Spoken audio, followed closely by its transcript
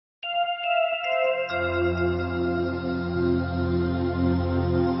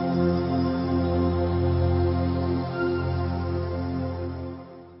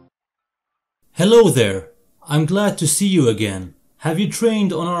Hello there. I'm glad to see you again. Have you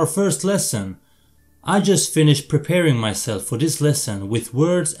trained on our first lesson? I just finished preparing myself for this lesson with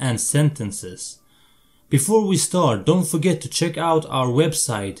words and sentences. Before we start, don't forget to check out our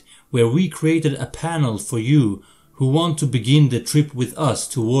website where we created a panel for you who want to begin the trip with us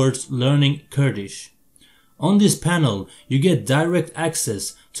towards learning Kurdish. On this panel, you get direct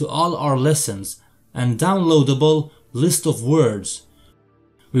access to all our lessons and downloadable list of words.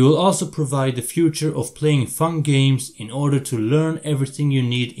 We will also provide the future of playing fun games in order to learn everything you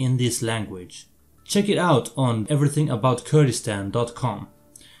need in this language. Check it out on everythingaboutkurdistan.com.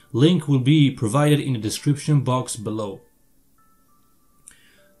 Link will be provided in the description box below.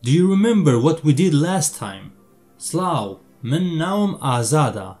 Do you remember what we did last time? Slav, min naum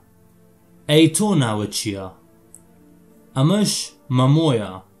azada. Ej to nawe chia. Amash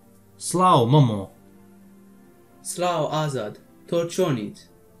mamoya. Slav mamo. Slav azad. To chonit.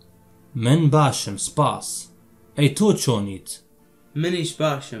 Men bashem spas. Ej to chonit. Minish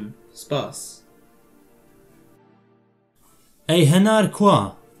bashem spas. Ej henar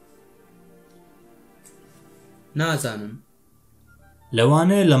kwa. Nazanim.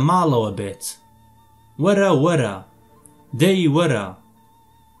 لوانه لمالو بيت ورا دي ورا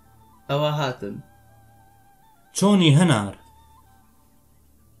Awahatim. چوني هنار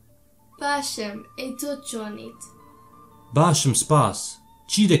باشم ای تو چونیت باشم سپاس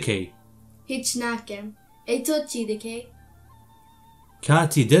چی دکی هیچ نکم ای تو چی دکی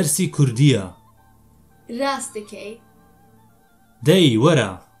كاتي درسي كردية راست دکی دي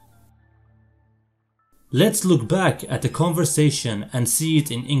ورا. Let's look back at the conversation and see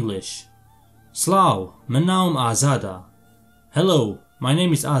it in English. Slav, من نام Azada. Hello, my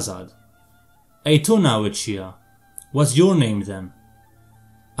name is Azad. Ej to nawe chia. What's your name then?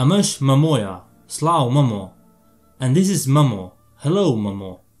 Amash mamoya. Slav mamo. And this is Mamo. Hello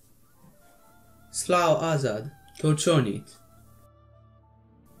Mamo. Slav azad. To chonit.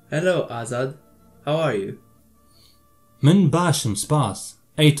 Hello Azad. How are you? من باشم سپاس.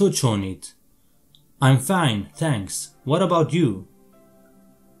 Ej to chonit. I'm fine, thanks. What about you?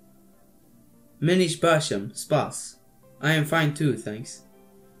 Minish bashem spas. I am fine too, thanks.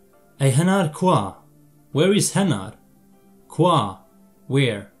 Ej henar kwa. Where is Henar? Kwa.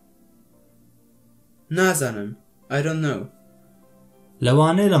 Where? Nazanim. I don't know.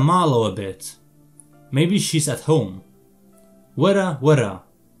 لوانه لمالو a bit. Maybe she's at home. Wara.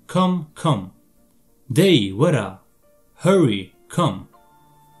 Come. Day wara. Hurry, come.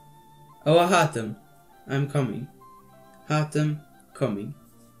 Awahatim. I'm coming. Hatim. Coming.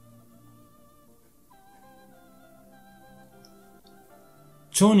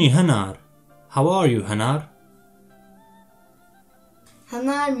 Choni Hanar. How are you, Hanar?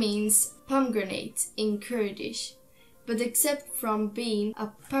 Hanar means pomegranate in Kurdish, but except from being a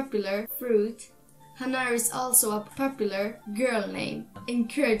popular fruit, Hanar is also a popular girl name in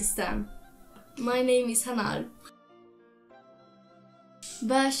Kurdistan. My name is Hanar.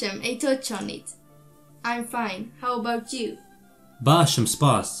 Bashem ej to chonit. I'm fine. How about you? Bashem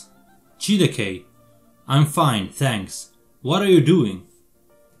spas. Chidake. I'm fine, thanks. What are you doing?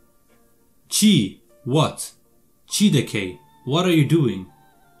 Chi. What? Chidake. What are you doing?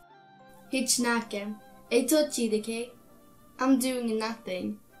 Hich nakem. Ej to chideke. I'm doing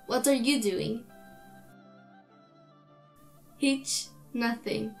nothing. What are you doing? Hitch,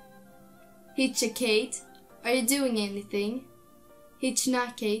 nothing. Hitch a Kate. Are you doing anything? Hitch na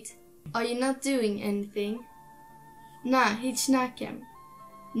Kate. Are you not doing anything? Na, hitch nakem.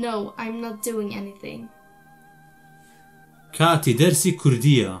 No, I'm not doing anything. Kati dersi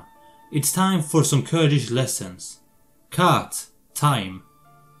Kurdiya. It's time for some Kurdish lessons. Kat, time.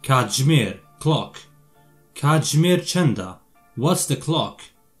 Kajmir, clock. Kajmir chenda. What's the clock?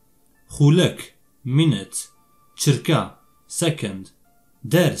 Khulek, minute. Chirka, second.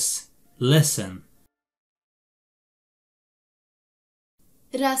 Ders, lesson.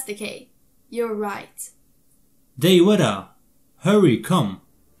 Rastekay, you're right. Day wara. Hurry, come.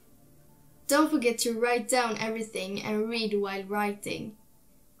 Don't forget to write down everything and read while writing.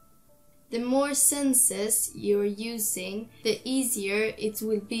 The more senses you're using, the easier it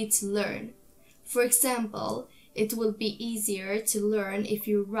will be to learn. For example, it will be easier to learn if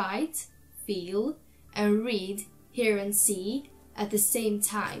you write, feel, and read, hear and see at the same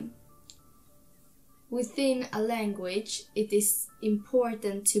time. Within a language, it is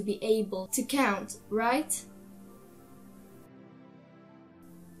important to be able to count, right?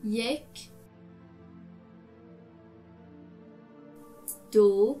 Yek,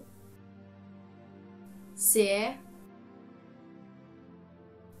 do, se,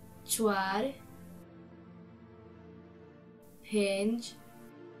 chwar, pinj,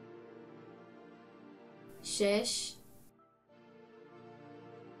 شش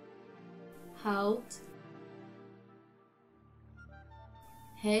هفت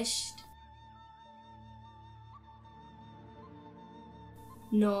هشت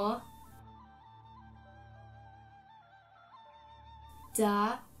نو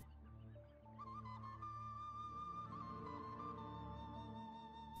ده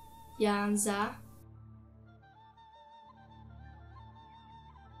 11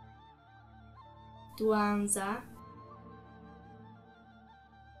 12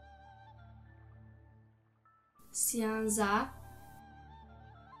 13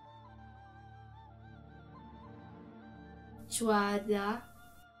 14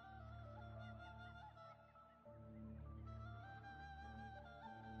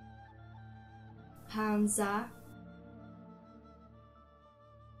 15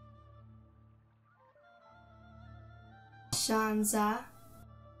 16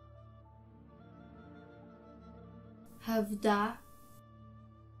 17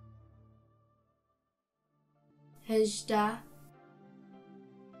 18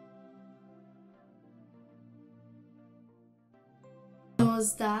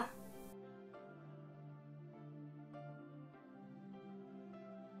 19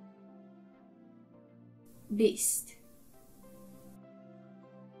 20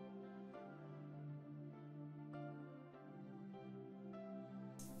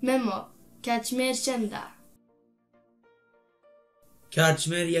 Memo Kashmir kända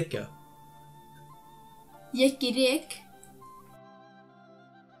Kashmir yeka. Yekirek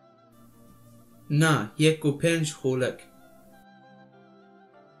Na, yeko pench holek.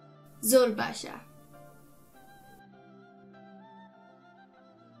 Zorbasha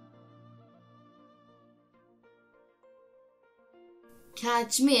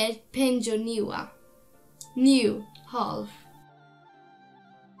Kashmir penjo niwa New half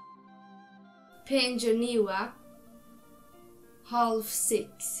penjo niwa half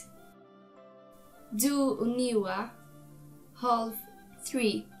 6 Du uniwa half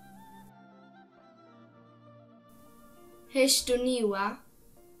 3 Heshtoniwa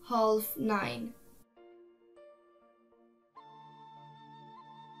half 9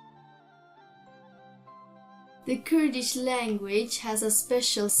 The Kurdish language has a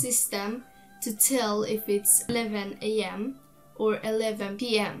special system to tell if it's 11 a.m. or 11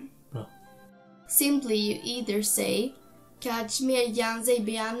 p.m. Bra. Simply you either say Kashmir Yanze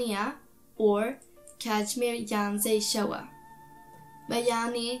Bayania or Kashmir Yanze Shawa.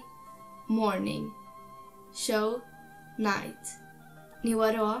 Bayani morning, Show night,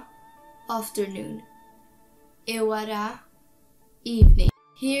 Niwara afternoon, Ewara evening.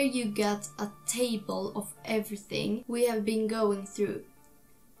 Here you get a table of everything we have been going through.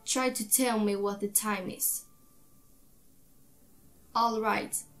 Try to tell me what the time is.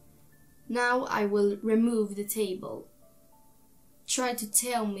 Alright, now I will remove the table. Try to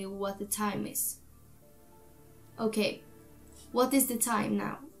tell me what the time is. Okay, what is the time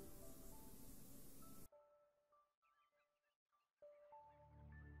now?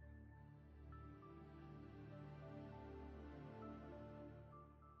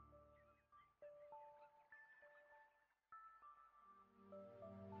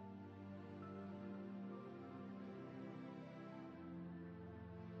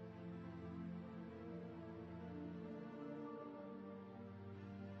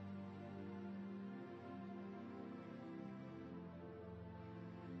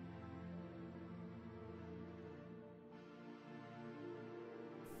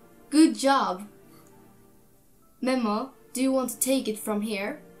 Good job! Memo, do you want to take it from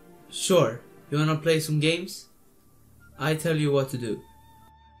here? Sure, you wanna play some games? I tell you what to do.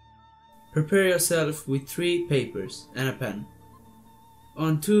 Prepare yourself with 3 papers and a pen.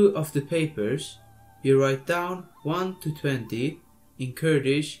 On 2 of the papers, you write down 1 to 20 in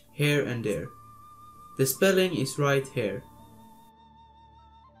Kurdish here and there. The spelling is right here.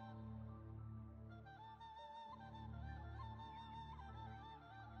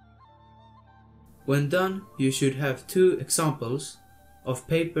 When done, you should have 2 examples of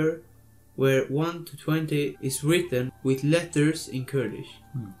paper where 1 to 20 is written with letters in Kurdish.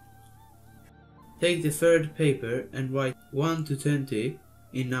 Take the third paper and write 1 to 20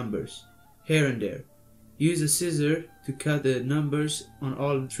 in numbers, here and there. Use a scissor to cut the numbers on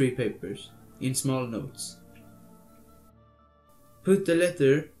all 3 papers in small notes. Put the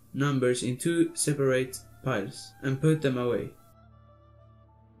letter numbers in 2 separate piles and put them away.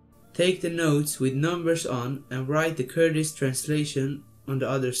 Take the notes with numbers on and write the Kurdish translation on the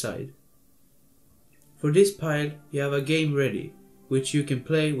other side. For this pile, you have a game ready, which you can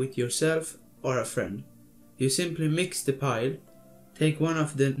play with yourself or a friend. You simply mix the pile, take one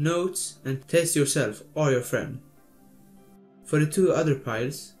of the notes and test yourself or your friend. For the 2 other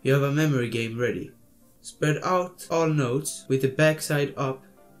piles, you have a memory game ready. Spread out all notes with the backside up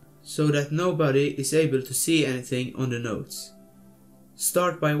so that nobody is able to see anything on the notes.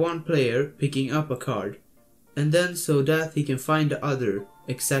 Start by one player picking up a card, and then so that he can find the other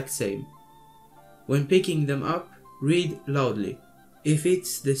exact same. When picking them up, read loudly. If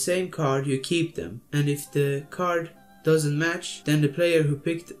it's the same card, you keep them, and if the card doesn't match, then the player who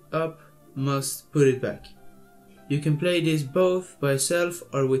picked up must put it back. You can play this both by yourself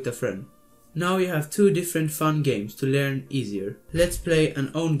or with a friend. Now you have 2 different fun games to learn easier. Let's play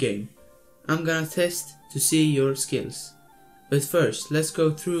an own game. I'm gonna test to see your skills. But first, let's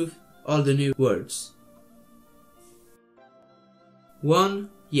go through all the new words. 1.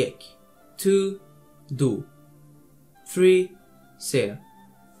 Yek. 2. Do. 3. Se.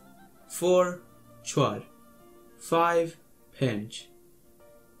 4. Chwar. 5. Penj.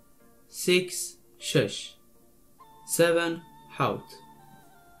 6. Shesh. 7. Haut.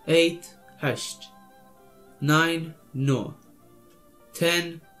 8. Hasht. 9. No.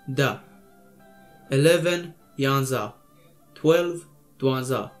 10. Da. 11. Yanza. 12.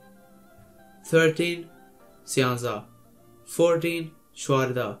 Dwanza. 13. Sianza. 14.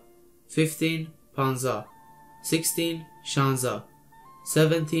 Shwarda. 15. Panza. 16. Shanza.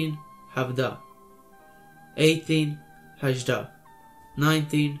 17. Havda. 18. Hajda.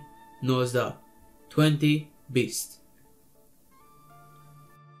 19. Nozda. 20. Beast.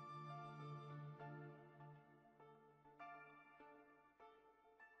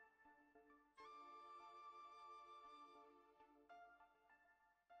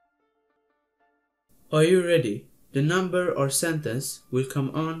 Are you ready? The number or sentence will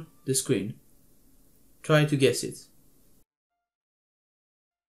come on the screen. Try to guess it.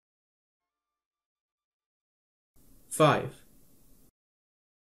 5.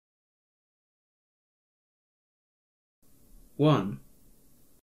 1.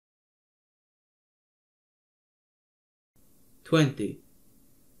 20.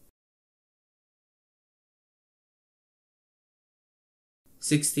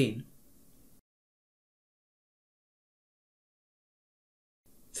 16.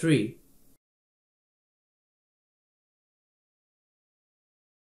 3.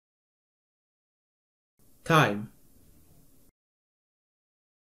 'Time.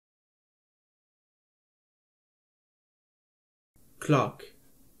 'Clock.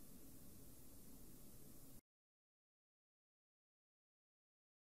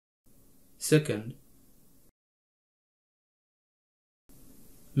 'Second.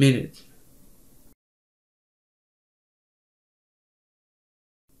 'Minute.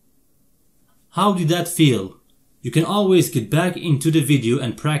 How did that feel? You can always get back into the video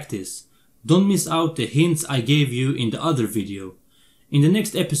and practice. Don't miss out the hints I gave you in the other video. In the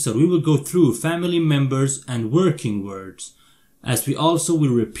next episode we will go through family members and working words, as we also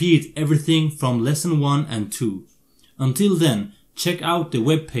will repeat everything from lesson 1 and 2. Until then, check out the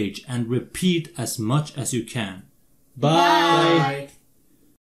webpage and repeat as much as you can. Bye! Bye.